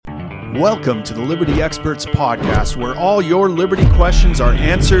Welcome to the Liberty Experts Podcast, where all your liberty questions are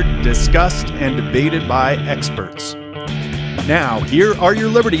answered, discussed, and debated by experts. Now, here are your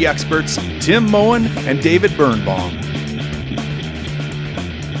liberty experts, Tim Moen and David Birnbaum.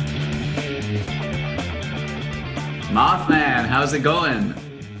 Mothman, how's it going?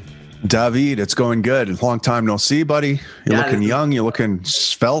 David, it's going good. Long time no see, buddy. You're looking young. You're looking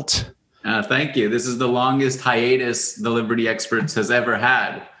svelte. Thank you. This is the longest hiatus the Liberty Experts has ever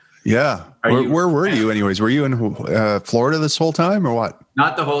had. Yeah. Where were you anyways? Were you in Florida this whole time or what?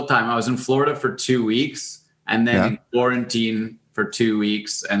 Not the whole time. I was in Florida for 2 weeks and then in quarantine for 2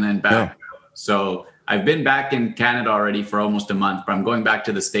 weeks and then back. Yeah. So I've been back in Canada already for almost a month, but I'm going back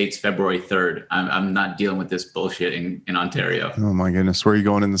to the States February 3rd. I'm not dealing with this bullshit in Ontario. Oh my goodness. Where are you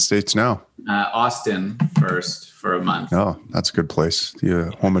going in the States now? Austin first for a month. Oh, that's a good place.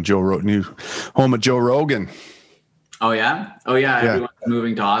 The home of Joe Rogan. Oh yeah. Everyone's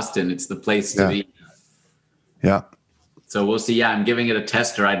moving to Austin. It's the place to be. Yeah. So we'll see. Yeah, I'm giving it a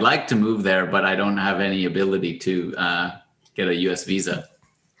tester. I'd like to move there, but I don't have any ability to get a U.S. visa.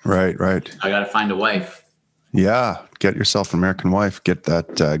 Right. I got to find a wife. Yeah, get yourself an American wife. Get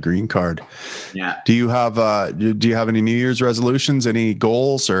that green card. Yeah. Do you have any New Year's resolutions? Any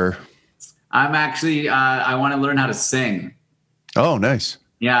goals or? I'm actually. I want to learn how to sing. Oh, nice.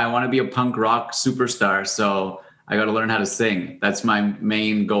 Yeah, I want to be a punk rock superstar. So I got to learn how to sing. That's my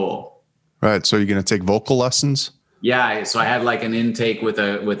main goal. Right. So you're going to take vocal lessons? Yeah. So I had like an intake with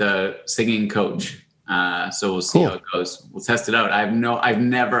a singing coach. So we'll see how it goes. We'll test it out.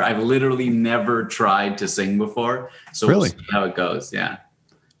 I've literally never tried to sing before. So really? We'll see how it goes. Yeah.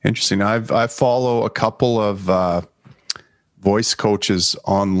 Interesting. I follow a couple of voice coaches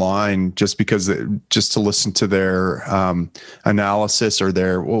online just to listen to their analysis or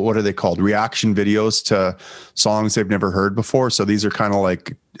their, what are they called? Reaction videos to songs they've never heard before. So these are kind of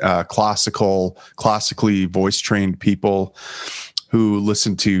like classically voice trained people who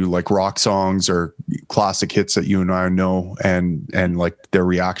listen to like rock songs or classic hits that you and I know and like their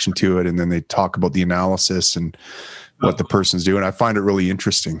reaction to it. And then they talk about the analysis and what the person's doing. I find it really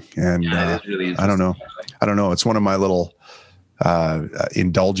interesting. And really interesting. I don't know. It's one of my little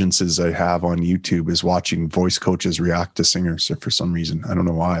indulgences I have on YouTube is watching voice coaches react to singers for some reason. I don't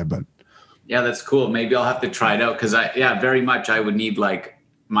know why, but yeah, that's cool. Maybe I'll have to try it out. Cause very much I would need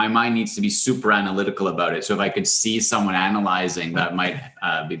my mind needs to be super analytical about it. So if I could see someone analyzing, that might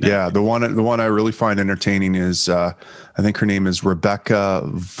be better. Yeah. The one I really find entertaining is, I think her name is Rebecca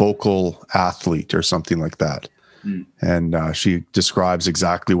Vocal Athlete or something like that. And she describes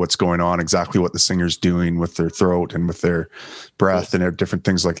exactly what's going on, exactly what the singer's doing with their throat and with their breath and different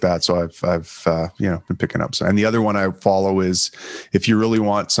things like that. So I've been picking up. And the other one I follow is, if you really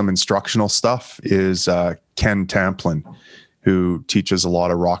want some instructional stuff, is Ken Tamplin, who teaches a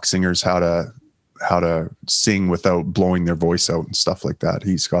lot of rock singers how to sing without blowing their voice out and stuff like that.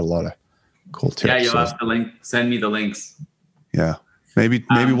 He's got a lot of cool tips. Yeah, you'll have to send me the links. Yeah. Maybe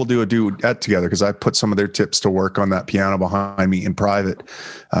we'll do a duet together because I put some of their tips to work on that piano behind me in private.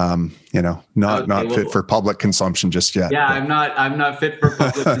 Not fit for public consumption just yet. Yeah, but I'm not fit for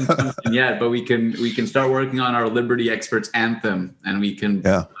public consumption yet, but we can start working on our Liberty Experts anthem and we can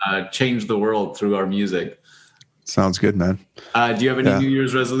change the world through our music. Sounds good, man. Do you have any New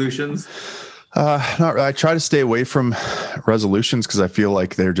Year's resolutions? Not really. I try to stay away from resolutions because I feel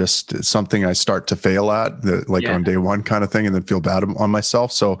like they're just something I start to fail at, on day one kind of thing, and then feel bad on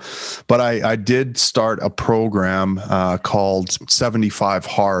myself. So, but I did start a program called 75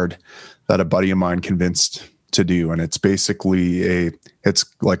 Hard that a buddy of mine convinced to do, and it's basically it's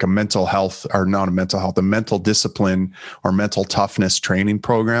like a mental health, or not a mental health, a mental discipline or mental toughness training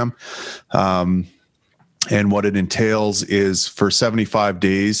program. And what it entails is for 75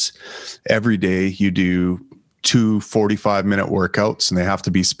 days, every day you do 2 45-minute workouts, and they have to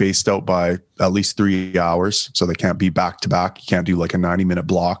be spaced out by at least 3 hours. So they can't be back to back. You can't do like a 90-minute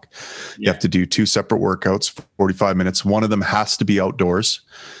block. You have to do 2 separate workouts, 45 minutes. One of them has to be outdoors.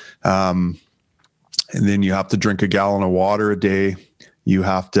 And then you have to drink a gallon of water a day. You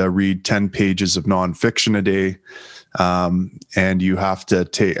have to read 10 pages of nonfiction a day. And you have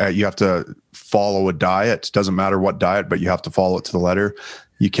to follow a diet. Doesn't matter what diet, but you have to follow it to the letter.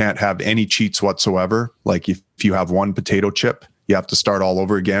 You can't have any cheats whatsoever. Like if you have one potato chip, you have to start all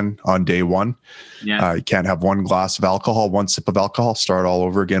over again on day one. Yeah. You can't have one glass of alcohol, one sip of alcohol, start all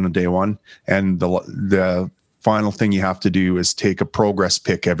over again on day one. And the final thing you have to do is take a progress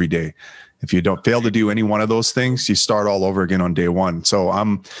pick every day. If you don't fail to do any one of those things, you start all over again on day one. So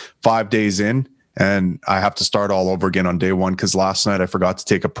I'm 5 days in, And I have to start all over again on day one because last night I forgot to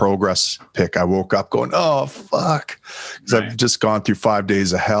take a progress pic. I woke up going, oh, fuck. Because I've just gone through 5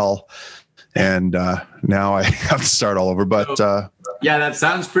 days of hell. And now I have to start all over. But yeah, that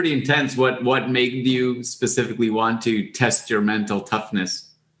sounds pretty intense. What made you specifically want to test your mental toughness?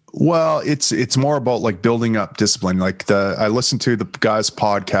 Well, it's more about like building up discipline. Like I listened to the guy's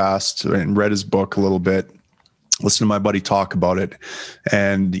podcast and read his book a little bit. Listen to my buddy talk about it.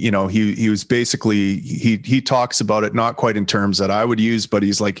 And, you know, he was basically, he talks about it, not quite in terms that I would use, but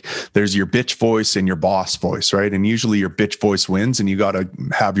he's like, there's your bitch voice and your boss voice, right? And usually your bitch voice wins and you got to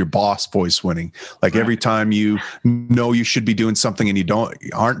have your boss voice winning. Like every time you know you should be doing something and you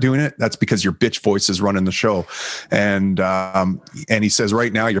aren't doing it, that's because your bitch voice is running the show. And he says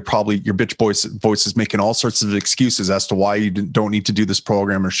right now, your bitch voice is making all sorts of excuses as to why you don't need to do this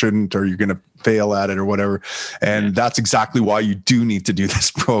program or shouldn't, or you're going to fail at it or whatever. And that's exactly why you do need to do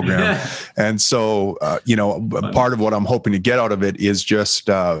this program. And so, you know, part of what I'm hoping to get out of it is just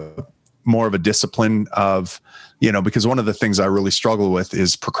more of a discipline of, you know, because one of the things I really struggle with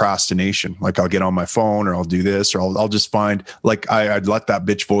is procrastination. Like I'll get on my phone or I'll do this, or I'll just find like I'd let that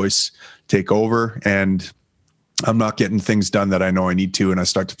bitch voice take over and I'm not getting things done that I know I need to. And I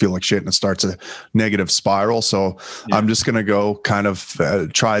start to feel like shit and it starts a negative spiral. So I'm just going to go kind of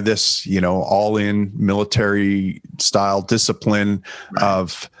try this, you know, all in military style discipline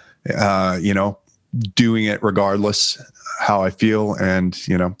of, you know, doing it regardless how I feel. And,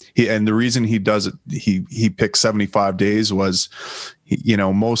 you know, the reason he does it, he picked 75 days was, you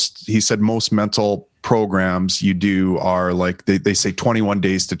know, he said most mental programs you do are like they say 21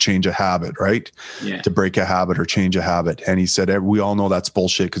 days to change a habit, right? To break a habit or change a habit. And he said we all know that's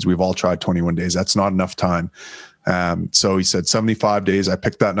bullshit because we've all tried 21 days. That's not enough time. So he said 75 days. I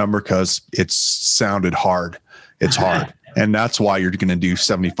picked that number because it sounded hard. It's hard. And that's why you're going to do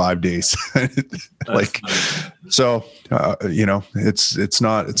 75 days. Like, so, you know, it's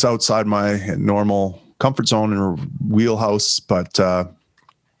outside my normal comfort zone or wheelhouse, but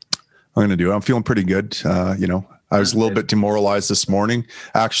I'm going to do it. I'm feeling pretty good. You know, I was a little bit demoralized this morning.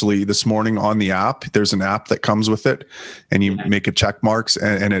 Actually, this morning on the app, there's an app that comes with it and you make a check marks.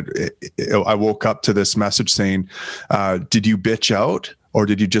 And I woke up to this message saying, did you bitch out or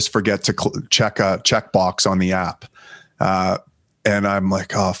did you just forget to check a checkbox on the app? And I'm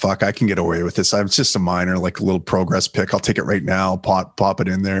like, oh, fuck, I can get away with this. It's just a minor, like a little progress pick. I'll take it right now, pop it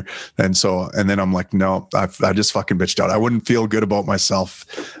in there. And then I'm like, no, I just fucking bitched out. I wouldn't feel good about myself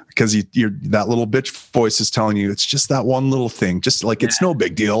because that little bitch voice is telling you it's just that one little thing. Just like, it's no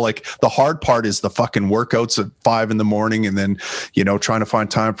big deal. Like the hard part is the fucking workouts at 5 a.m. and then, you know, trying to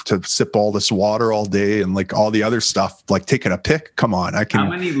find time to sip all this water all day and like all the other stuff, like taking a pick. Come on. How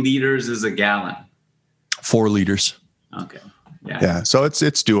many liters is a gallon? 4 liters. Okay. Yeah. So it's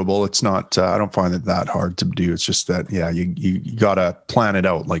doable. It's not, I don't find it that hard to do. It's just that, you gotta plan it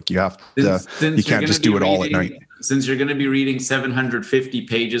out. Like you have to, you can't just do it all at night. Since you're going to be reading 750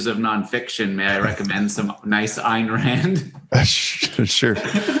 pages of nonfiction, may I recommend some nice Ayn Rand? Sure.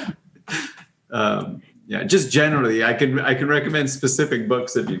 Just generally, I can recommend specific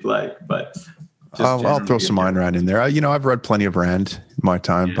books if you'd like, but I'll throw some Ayn Rand in there. You know, I've read plenty of Rand in my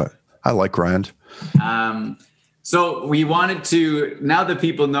time, but I like Rand. So we wanted to, now that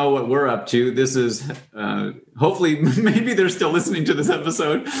people know what we're up to, this is hopefully, maybe they're still listening to this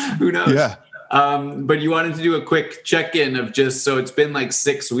episode. Who knows? Yeah. But you wanted to do a quick check-in of so it's been like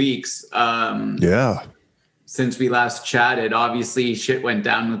 6 weeks. Since we last chatted. Obviously shit went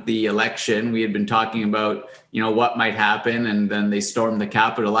down with the election. We had been talking about, you know, what might happen, and then they stormed the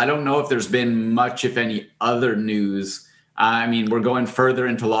Capitol. I don't know if there's been much, if any, other news. I mean, we're going further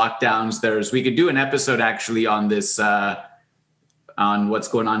into lockdowns. We could do an episode actually on this, on what's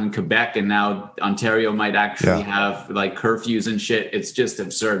going on in Quebec, and now Ontario might actually have like curfews and shit. It's just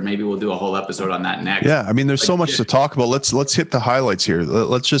absurd. Maybe we'll do a whole episode on that next. Yeah, I mean, there's so much to talk about. Let's hit the highlights here.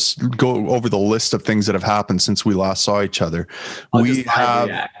 Let's just go over the list of things that have happened since we last saw each other. We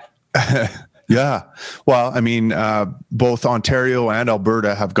have. Yeah. Well, I mean, both Ontario and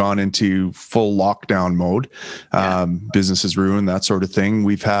Alberta have gone into full lockdown mode. Businesses ruined, that sort of thing.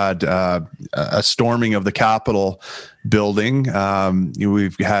 We've had a storming of the Capitol building.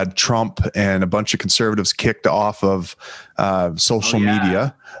 We've had Trump and a bunch of conservatives kicked off of social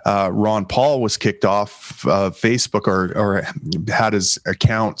media. Ron Paul was kicked off Facebook or had his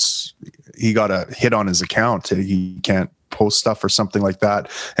accounts. He got a hit on his account. He can't post stuff or something like that,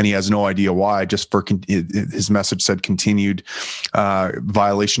 and he has no idea why. Just for his message said continued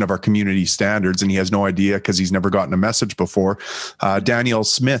violation of our community standards, and he has no idea because he's never gotten a message before. Danielle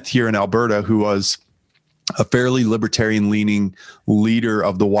Smith here in Alberta, who was a fairly libertarian-leaning leader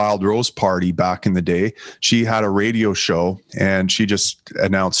of the Wild Rose Party back in the day. She had a radio show, and she just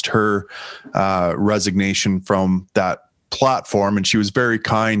announced her resignation from that platform, and she was very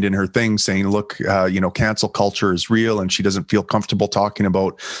kind in her thing, saying, look, cancel culture is real, and she doesn't feel comfortable talking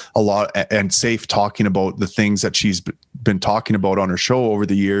about a lot and safe talking about the things that she's been talking about on her show over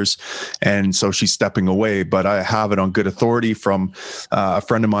the years, and so she's stepping away. But I have it on good authority from a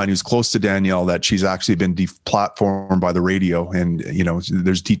friend of mine who's close to Danielle that she's actually been deplatformed by the radio, and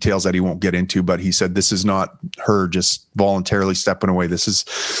there's details that he won't get into, but he said this is not her just voluntarily stepping away. This is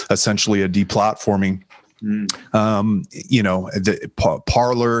essentially a deplatforming. The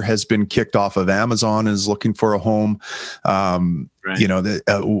Parler has been kicked off of Amazon and is looking for a home. Right.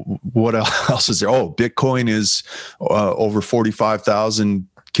 What else is there? Oh, Bitcoin is over 45,000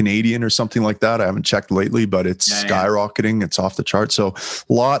 Canadian or something like that. I haven't checked lately, but it's skyrocketing. It's off the chart. So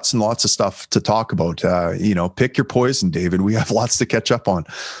lots and lots of stuff to talk about. Pick your poison, David. We have lots to catch up on.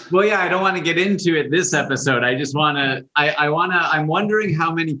 Well, yeah, I don't want to get into it this episode. I just want to, I'm wondering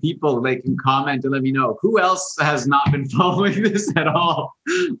how many people they can comment and let me know who else has not been following this at all.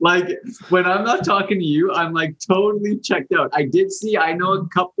 Like when I'm not talking to you, I'm like totally checked out. I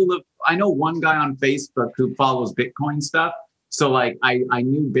know one guy on Facebook who follows Bitcoin stuff. So like I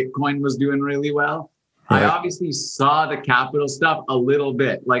knew Bitcoin was doing really well. Right. I obviously saw the capital stuff a little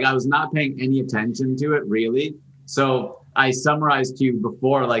bit. Like I was not paying any attention to it really. So I summarized to you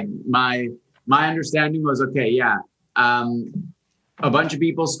before, like my understanding was, okay, yeah. A bunch of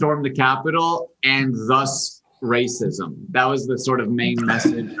people stormed the Capitol and thus racism. That was the sort of main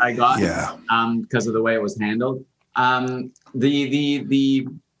message I got. Yeah. Because of the way it was handled.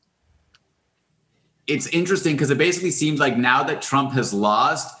 It's interesting because it basically seems like now that Trump has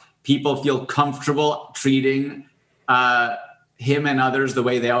lost, people feel comfortable treating him and others the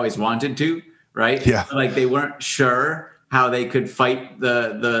way they always wanted to, right? Yeah. Like they weren't sure how they could fight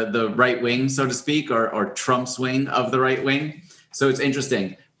the right wing, so to speak, or Trump's wing of the right wing. So it's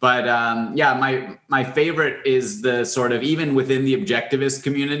interesting. But my favorite is the sort of, even within the objectivist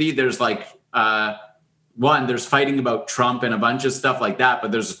community, there's like, there's fighting about Trump and a bunch of stuff like that,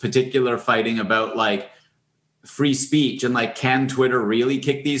 but there's a particular fighting about like free speech and like, can Twitter really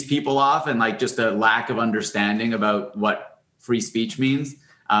kick these people off? And like just a lack of understanding about what free speech means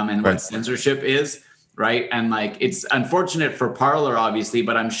and what censorship is, right? And like, it's unfortunate for Parler, obviously,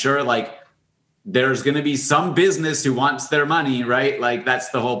 but I'm sure like there's going to be some business who wants their money, right? Like that's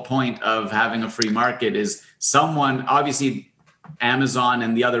the whole point of having a free market, is someone, obviously Amazon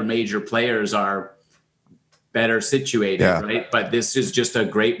and the other major players are better situated, right? But this is just a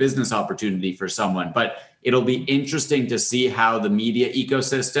great business opportunity for someone. But it'll be interesting to see how the media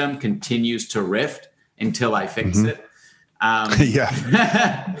ecosystem continues to rift until I fix it.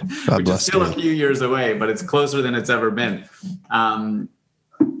 Which is still a few years away, but it's closer than it's ever been. So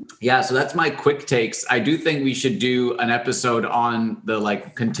that's my quick takes. I do think we should do an episode on the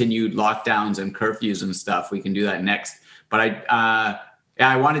like continued lockdowns and curfews and stuff. We can do that next. But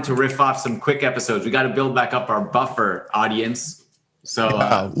I wanted to riff off some quick episodes. We got to build back up our buffer, audience. So,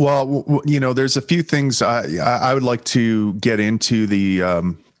 there's a few things I would like to get into.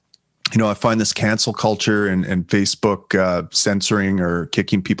 I find this cancel culture and Facebook censoring or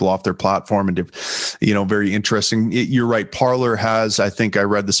kicking people off their platform and, very interesting. You're right. Parler has, I think I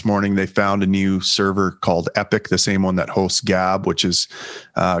read this morning, they found a new server called Epic, the same one that hosts Gab, which is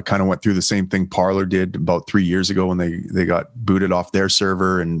kind of went through the same thing Parler did about 3 years ago when they got booted off their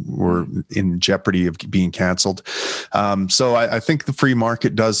server and were in jeopardy of being canceled. So I think the free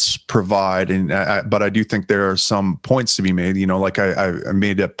market does provide, but I do think there are some points to be made. Like I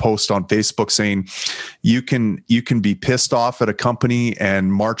made a post on Facebook saying you can be pissed off at a company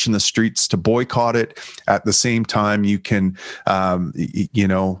and march in the streets to boycott it. At the same time, you can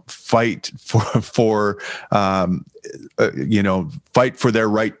fight for their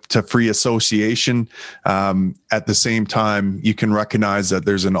right to free association. At the same time, you can recognize that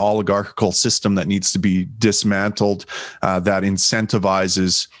there's an oligarchical system that needs to be dismantled that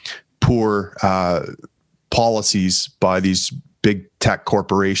incentivizes poor policies by these big tech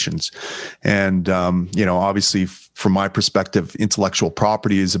corporations. And, obviously from my perspective, intellectual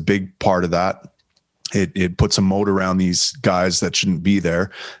property is a big part of that. It puts a moat around these guys that shouldn't be there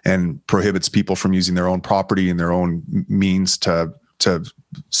and prohibits people from using their own property and their own means to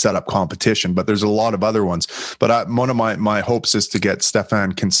set up competition. But there's a lot of other ones. But one of my hopes is to get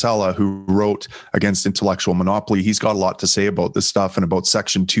Stefan Kinsella, who wrote Against Intellectual Monopoly. He's got a lot to say about this stuff and about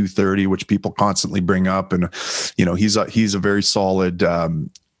Section 230, which people constantly bring up. And, he's a very solid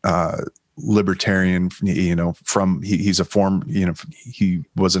libertarian, he's a form, he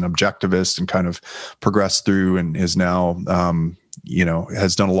was an objectivist and kind of progressed through and is now,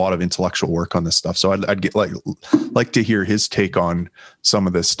 has done a lot of intellectual work on this stuff. So I'd get like to hear his take on some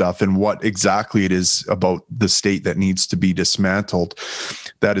of this stuff and what exactly it is about the state that needs to be dismantled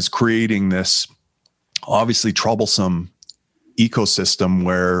that is creating this obviously troublesome ecosystem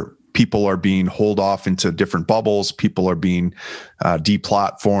where people are being holed off into different bubbles. People are being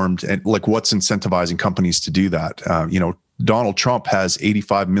deplatformed, and like, what's incentivizing companies to do that? Donald Trump has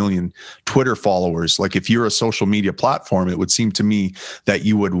 85 million Twitter followers. Like, if you're a social media platform, it would seem to me that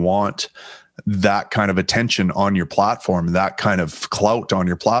you would want that kind of attention on your platform, that kind of clout on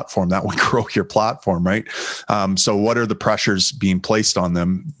your platform. That would grow your platform, right? So what are the pressures being placed on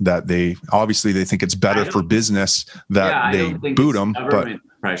them that they think it's better for business that they boot them? Government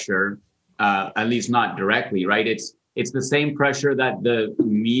pressure, at least not directly, right? It's the same pressure that the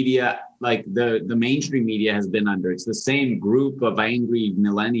media, like the mainstream media, has been under. It's the same group of angry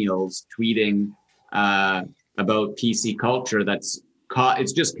millennials tweeting about PC culture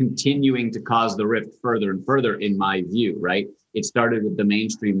it's just continuing to cause the rift further and further, in my view, right? It started with the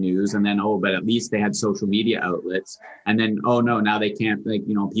mainstream news, and then, but at least they had social media outlets. And then, now they can't,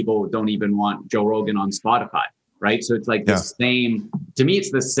 people don't even want Joe Rogan on Spotify, right? So it's like the same, to me,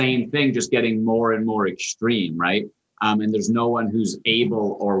 it's the same thing, just getting more and more extreme, right? And there's no one who's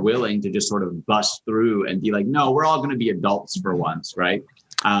able or willing to just sort of bust through and be like, no, we're all going to be adults for once, right?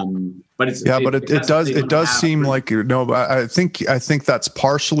 But it does seem like, I think that's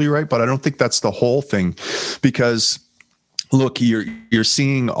partially right, but I don't think that's the whole thing, because look, you're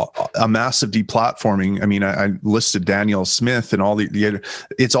seeing a massive deplatforming. I mean, I listed Daniel Smith and all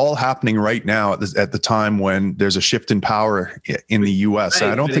it's all happening right now at the time when there's a shift in power in the US.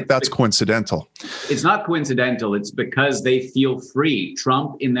 Right, I don't think that's coincidental. It's not coincidental. It's because they feel free.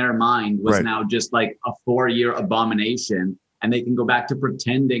 Trump, in their mind, was now just like a 4-year abomination, and they can go back to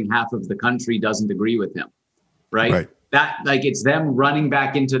pretending half of the country doesn't agree with him, right? That, like, it's them running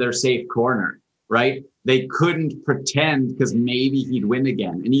back into their safe corner, right? They couldn't pretend because maybe he'd win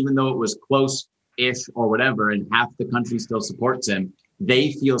again. And even though it was close-ish or whatever, and half the country still supports him,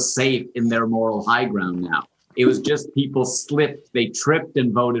 they feel safe in their moral high ground now. It was just people slipped, they tripped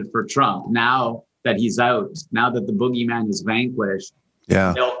and voted for Trump. Now that he's out, now that the boogeyman is vanquished,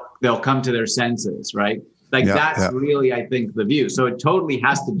 they'll come to their senses, right? That's really, I think, the view. So it totally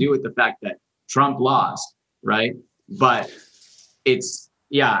has to do with the fact that Trump lost, right? But it's,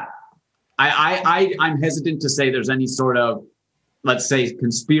 I'm hesitant to say there's any sort of, let's say,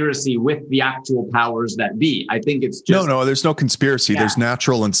 conspiracy with the actual powers that be. I think it's just... No, there's no conspiracy. There's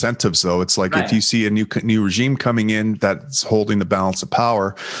natural incentives, though. It's like if you see a new regime coming in that's holding the balance of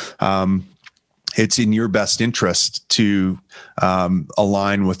power, it's in your best interest to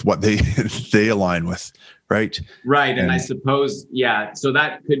align with what they align with. Right. And I suppose, so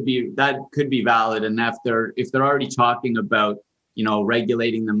that could be valid. And if they're already talking about,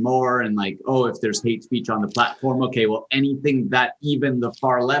 regulating them more and like, if there's hate speech on the platform, okay, well, anything that even the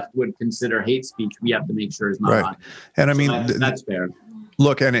far left would consider hate speech, we have to make sure is not on. And I mean, that's fair.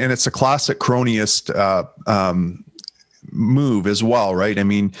 Look, and it's a classic cronyist move as well, right? I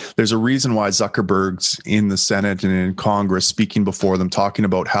mean, there's a reason why Zuckerberg's in the Senate and in Congress speaking before them, talking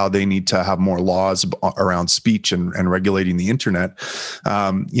about how they need to have more laws around speech and regulating the internet.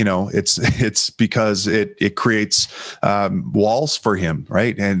 It's because it creates walls for him,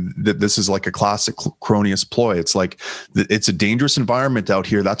 right? And this is like a classic cronyist ploy. It's like, it's a dangerous environment out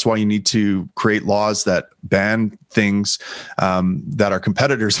here. That's why you need to create laws that ban things that our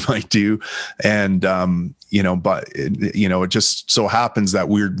competitors might do. And, it just so happens that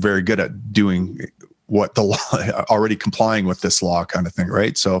we're very good at doing what the law, already complying with this law kind of thing.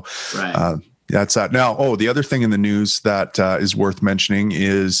 Right. So that's that. Now, the other thing in the news that is worth mentioning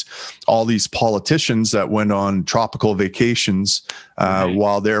is all these politicians that went on tropical vacations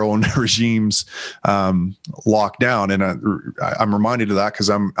while their own regimes locked down. And I'm reminded of that because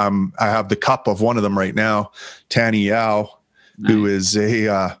I have the cup of one of them right now, Tanny Yao, who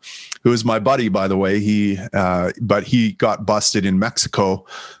is my buddy, by the way. But he got busted in Mexico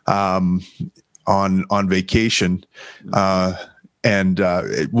on vacation. And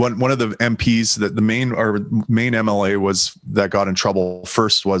one of the MPs that the main MLA that got in trouble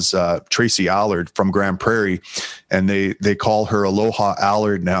first was Tracy Allard from Grand Prairie, and they call her Aloha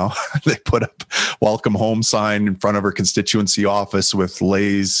Allard now. They put up welcome home sign in front of her constituency office with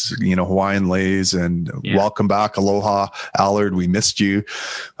leis, Hawaiian leis, and welcome back, Aloha Allard. We missed you.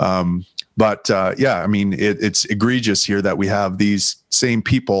 I mean, it's egregious here that we have these same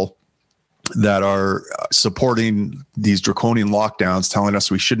people that are supporting these draconian lockdowns, telling us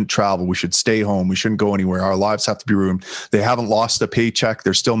we shouldn't travel, we should stay home, we shouldn't go anywhere, our lives have to be ruined. They haven't lost a paycheck,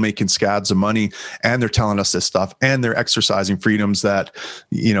 they're still making scads of money, and they're telling us this stuff, and they're exercising freedoms that,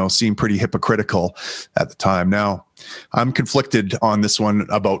 you know, seem pretty hypocritical at the time. Now, I'm conflicted on this one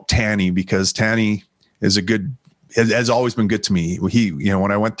about Tanny, because Tanny is has always been good to me. He, you know,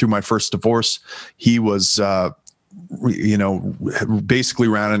 when I went through my first divorce, he was, you know, basically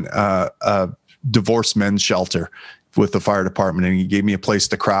ran a divorced men's shelter with the fire department, and he gave me a place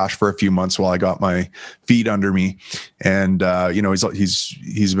to crash for a few months while I got my feet under me. And you know,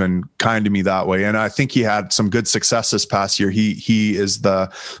 he's been kind to me that way, and I think he had some good success this past year. He is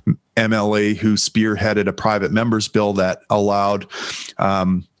the MLA who spearheaded a private members bill that allowed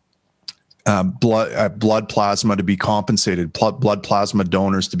blood plasma to be compensated, blood plasma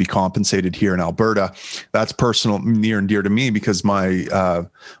donors to be compensated here in Alberta. That's personal, near and dear to me, because my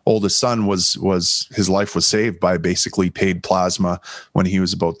oldest son was his life was saved by basically paid plasma when he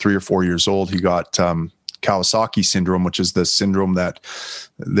was about 3 or 4 years old. He got Kawasaki syndrome, which is the syndrome that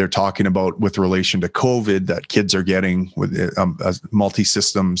they're talking about with relation to COVID that kids are getting, with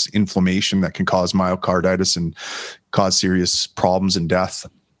multi-systems inflammation that can cause myocarditis and cause serious problems and death.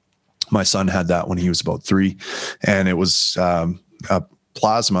 My son had that when he was about 3, and it was a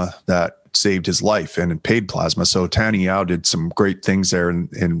plasma that saved his life, and paid plasma. So Tanny Yao did some great things there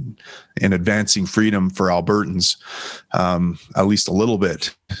in advancing freedom for Albertans, at least a little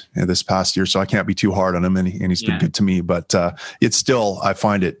bit this past year. So I can't be too hard on him, and he's been good to me. But it's still, I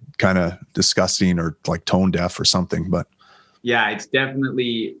find it kind of disgusting or like tone deaf or something. But yeah, it's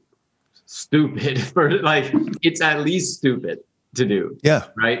definitely stupid it's at least stupid to do. Yeah.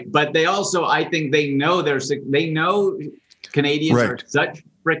 Right. But they also, I think they know Canadians are such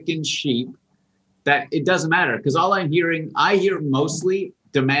freaking sheep that it doesn't matter. Because all I hear mostly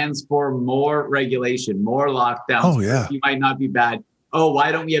demands for more regulation, more lockdowns. Oh, yeah. You might not be bad. Oh,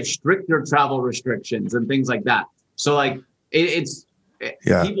 why don't we have stricter travel restrictions and things like that? So like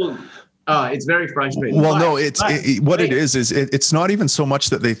people, it's very frustrating. Well, it's not even so much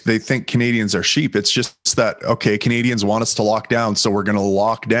that they think Canadians are sheep. It's just that, okay, Canadians want us to lock down, so we're going to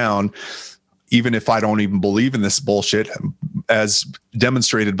lock down, even if I don't even believe in this bullshit, as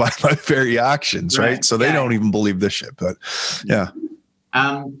demonstrated by my very actions, right? So they don't even believe this shit, but yeah.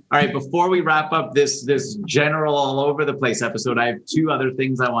 All right, before we wrap up this general all over the place episode, I have 2 other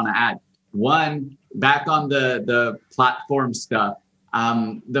things I want to add. One, back on the platform stuff.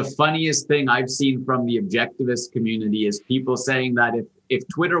 The funniest thing I've seen from the objectivist community is people saying that if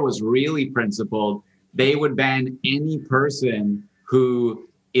Twitter was really principled, they would ban any person who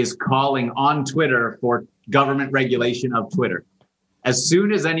is calling on Twitter for government regulation of Twitter. As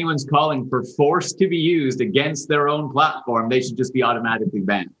soon as anyone's calling for force to be used against their own platform, they should just be automatically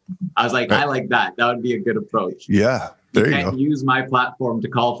banned. I was like, I like that. That would be a good approach. Yeah, there you go. Can't use my platform to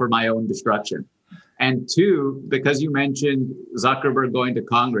call for my own destruction. And 2, because you mentioned Zuckerberg going to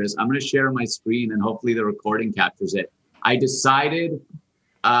Congress, I'm going to share my screen and hopefully the recording captures it. I decided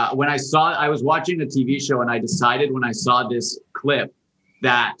I was watching a TV show, and I decided when I saw this clip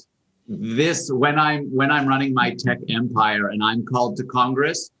that when I'm running my tech empire and I'm called to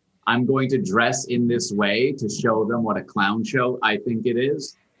Congress, I'm going to dress in this way to show them what a clown show I think it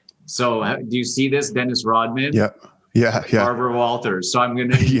is. So do you see this, Dennis Rodman? Yeah. Barbara Walters. So I'm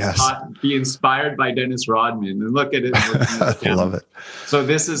going to be inspired by Dennis Rodman, and look at it. I love it. So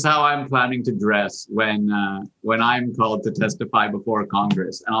this is how I'm planning to dress when I'm called to testify before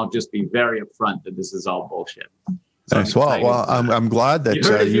Congress, and I'll just be very upfront that this is all bullshit. So Nice. Well, I'm glad that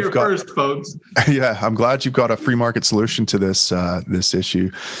you've got first, folks. Yeah, I'm glad you've got a free market solution to this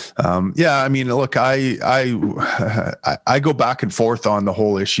issue. I mean, look, I go back and forth on the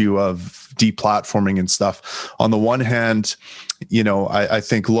whole issue of deplatforming and stuff. On the one hand, you know, I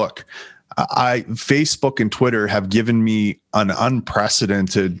think, look, Facebook and Twitter have given me an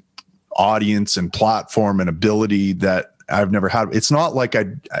unprecedented audience and platform and ability that I've never had. It's not like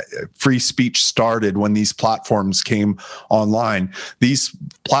free speech started when these platforms came online. These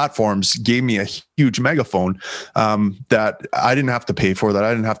platforms gave me a huge megaphone that I didn't have to pay for, that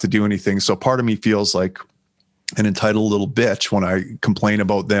I didn't have to do anything. So part of me feels like an entitled little bitch when I complain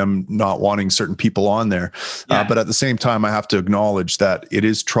about them not wanting certain people on there. Yeah. But at the same time, I have to acknowledge that it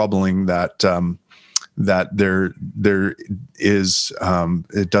is troubling that there is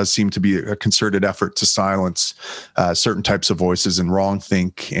it does seem to be a concerted effort to silence certain types of voices and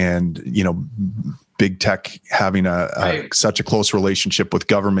wrongthink, and you know, big tech having such a close relationship with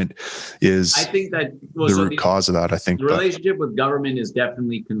government is, I think, that the root cause of that. I think the relationship with government is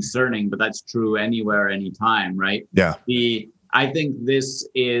definitely concerning, but that's true anywhere, anytime, right? Yeah. I think this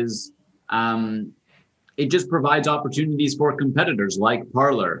is it just provides opportunities for competitors like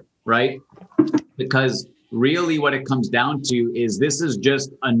Parler, right? Because really what it comes down to is this is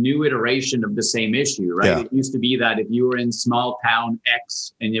just a new iteration of the same issue, right? It used to be that if you were in small town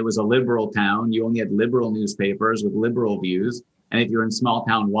X and it was a liberal town, you only had liberal newspapers with liberal views. And if you're in small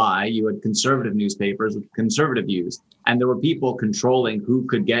town Y, you had conservative newspapers with conservative views. And there were people controlling who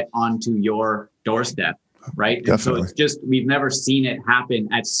could get onto your doorstep, right? Definitely. And so it's just, we've never seen it happen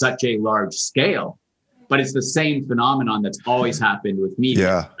at such a large scale, but it's the same phenomenon that's always happened with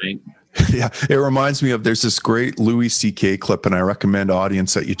media, right? Yeah, it reminds me of, there's this great Louis C.K. clip, and I recommend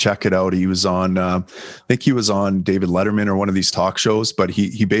audience that you check it out. He was on, I think he was on David Letterman or one of these talk shows, but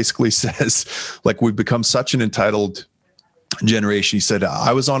he basically says, like, we've become such an entitled generation. He said,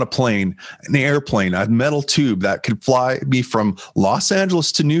 I was on an airplane, a metal tube that could fly me from Los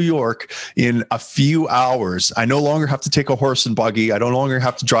Angeles to New York in a few hours. I no longer have to take a horse and buggy. I no longer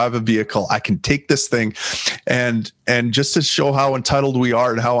have to drive a vehicle. I can take this thing. And just to show how entitled we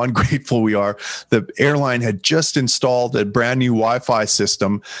are and how ungrateful we are, the airline had just installed a brand new Wi-Fi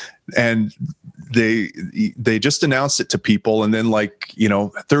system, and they just announced it to people, and then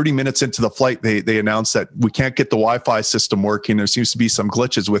 30 minutes into the flight they announced that we can't get the Wi-Fi system working. There seems to be some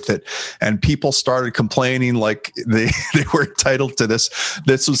glitches with it, and people started complaining like they were entitled to this.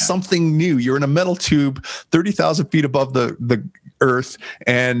 This was something new. You're in a metal tube 30,000 feet above the earth,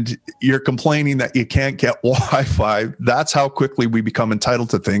 and you're complaining that you can't get Wi-Fi. That's how quickly we become entitled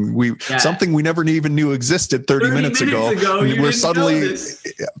to things. Something we never even knew existed 30 minutes ago we're suddenly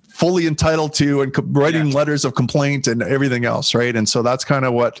fully entitled to, and writing letters of complaint and everything else, right? And so that's kind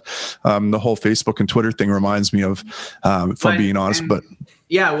of what the whole Facebook and Twitter thing reminds me of, if I'm being honest. But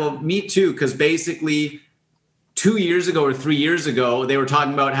yeah, well, me too, because basically 2 years ago or 3 years ago, they were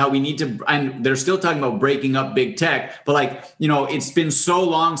talking about how we need to, and they're still talking about breaking up big tech, but it's been so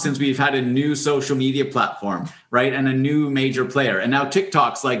long since we've had a new social media platform, right? And a new major player. And now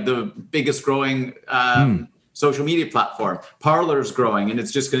TikTok's like the biggest growing social media platform. Parler's growing, and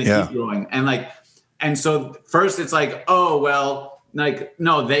it's just going to keep growing. And so first it's like, oh, well,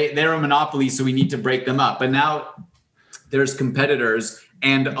 no, they're a monopoly, so we need to break them up. But now there's competitors.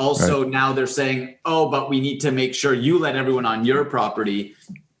 And also now they're saying, oh, but we need to make sure you let everyone on your property.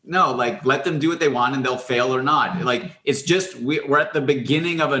 No, let them do what they want and they'll fail or not. It's just, we're at the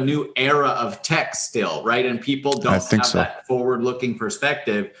beginning of a new era of tech still, right? And people don't have that forward-looking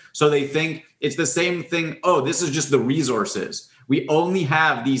perspective. So they think it's the same thing. Oh, this is just the resources. We only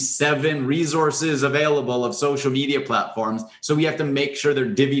have these 7 resources available of social media platforms, so we have to make sure they're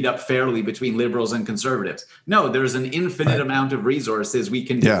divvied up fairly between liberals and conservatives. No, there's an infinite amount of resources. We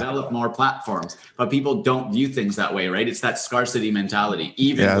can develop more platforms, but people don't view things that way, right? It's that scarcity mentality,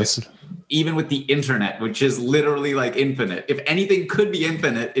 even with the internet, which is literally infinite. If anything could be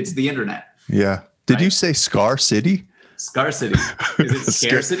infinite, it's the internet. Yeah. Did you say scarcity? Scarcity. Is it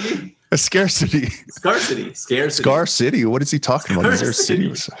scarcity? A scarcity. Scarcity. Scar City. What is he talking about? Is there a city?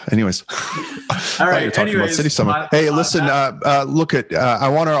 Anyways. All right. You're talking about City Summit. Hey, listen, look at, I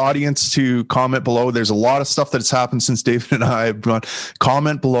want our audience to comment below. There's a lot of stuff that's happened since David and I have gone.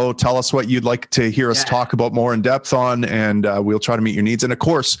 Comment below. Tell us what you'd like to hear us talk about more in depth on, and we'll try to meet your needs. And of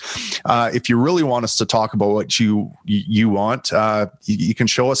course, if you really want us to talk about what you want, you can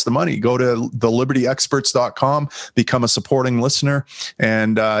show us the money. Go to thelibertyexperts.com, become a supporting listener.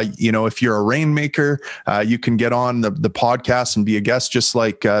 And, if you're a rainmaker, you can get on the podcast and be a guest, just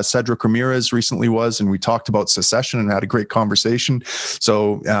like Cedric Ramirez recently was. And we talked about secession and had a great conversation.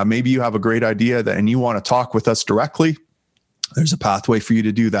 So maybe you have a great idea and you want to talk with us directly. There's a pathway for you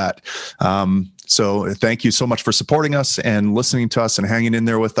to do that. So thank you so much for supporting us and listening to us and hanging in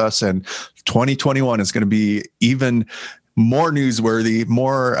there with us. And 2021 is going to be even more newsworthy,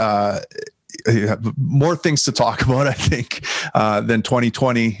 more things to talk about, I think, than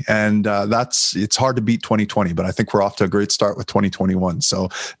 2020. And it's hard to beat 2020, but I think we're off to a great start with 2021. So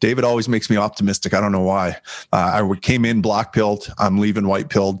David always makes me optimistic. I don't know why. I came in black-pilled. I'm leaving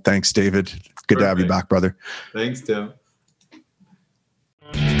white-pilled. Thanks, David. Good to have you back, brother. Thanks, Tim.